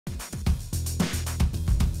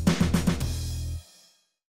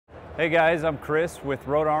Hey guys, I'm Chris with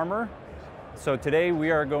Road Armor. So today we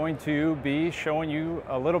are going to be showing you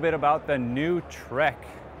a little bit about the new TRECK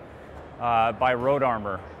by Road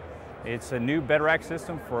Armor. It's a new Bedrack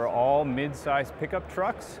system for all mid-size pickup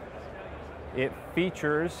trucks. It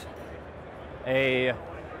features a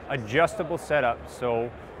adjustable setup, so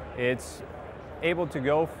it's able to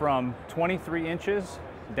go from 23 inches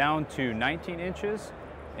down to 19 inches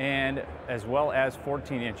and as well as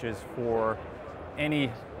 14 inches for any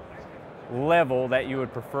level that you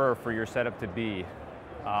would prefer for your setup to be.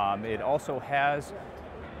 It also has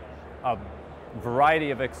a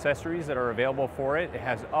variety of accessories that are available for it. It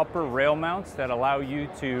has upper rail mounts that allow you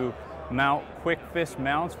to mount quick fist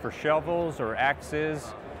mounts for shovels or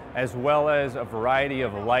axes, as well as a variety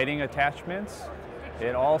of lighting attachments.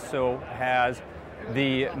 It also has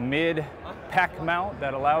the mid pack mount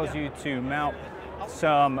that allows you to mount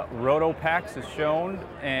some roto packs as shown,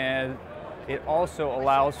 and it also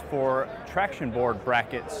allows for traction board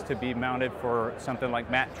brackets to be mounted for something like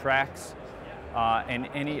mat tracks and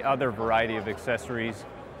any other variety of accessories,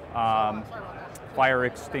 fire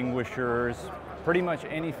extinguishers, pretty much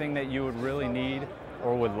anything that you would really need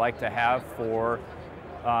or would like to have for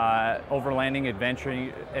overlanding,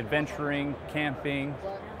 adventuring, camping.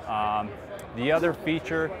 The other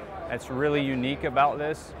feature that's really unique about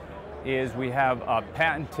this is we have a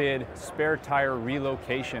patented spare tire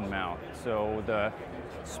relocation mount. So the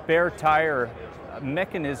spare tire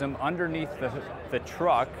mechanism underneath the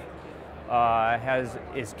truck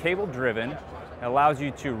is cable driven. It allows you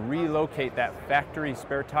to relocate that factory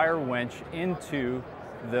spare tire winch into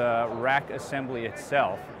the rack assembly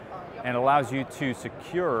itself, and allows you to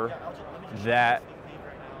secure that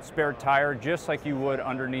spare tire just like you would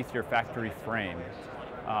underneath your factory frame.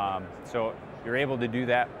 So you're able to do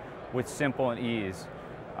that with simple and ease.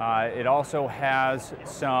 It also has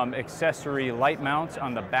some accessory light mounts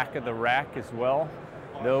on the back of the rack as well.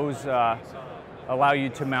 Those allow you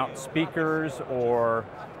to mount speakers or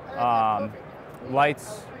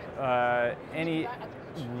lights,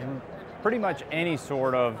 pretty much any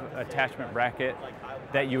sort of attachment bracket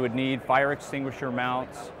that you would need, fire extinguisher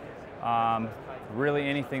mounts, really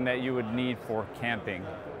anything that you would need for camping.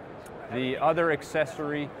 The other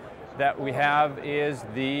accessory that we have is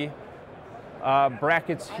the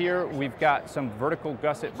brackets here. We've got some vertical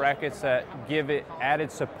gusset brackets that give it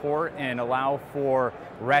added support and allow for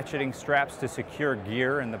ratcheting straps to secure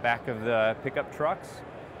gear in the back of the pickup trucks.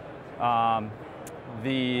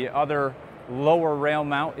 The other lower rail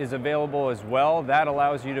mount is available as well. That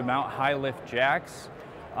allows you to mount high lift jacks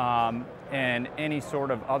and any sort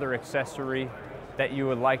of other accessory that you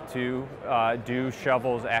would like to do,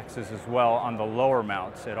 shovels, axes as well on the lower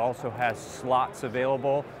mounts. It also has slots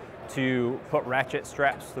available to put ratchet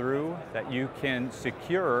straps through that you can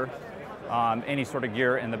secure any sort of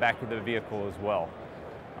gear in the back of the vehicle as well.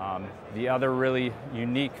 The other really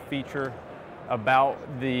unique feature about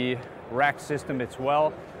the rack system as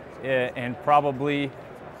well, and probably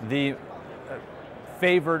the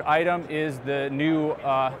favored item, is the new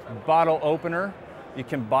bottle opener. You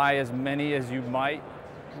can buy as many as you might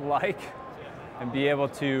like and be able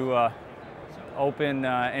to open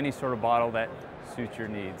any sort of bottle that suits your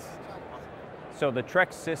needs. So the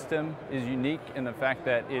TRECK system is unique in the fact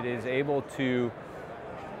that it is able to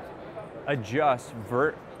adjust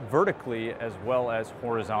vertically as well as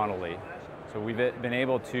horizontally. So we've been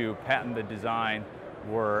able to patent the design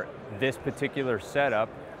where this particular setup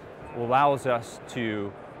allows us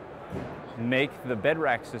to make the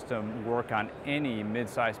Bedrack system work on any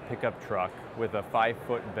mid-size pickup truck with a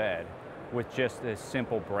 5-foot bed with just a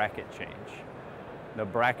simple bracket change. The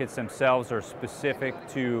brackets themselves are specific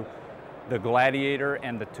to the Gladiator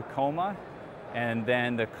and the Tacoma, and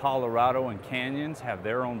then the Colorado and Canyons have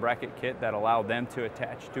their own bracket kit that allow them to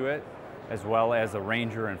attach to it, as well as the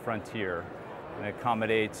Ranger and Frontier. And it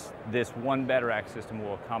accommodates, this one Bedrack system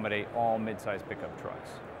will accommodate all mid-size pickup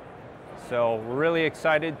trucks. So we're really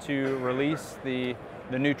excited to release the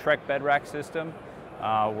new TRECK Bedrack system.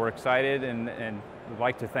 We're excited and would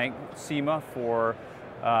like to thank SEMA for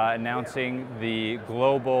announcing the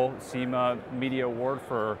Global SEMA Media Award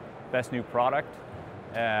for Best New Product.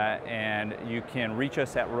 And you can reach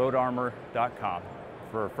us at roadarmor.com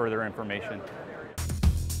for further information.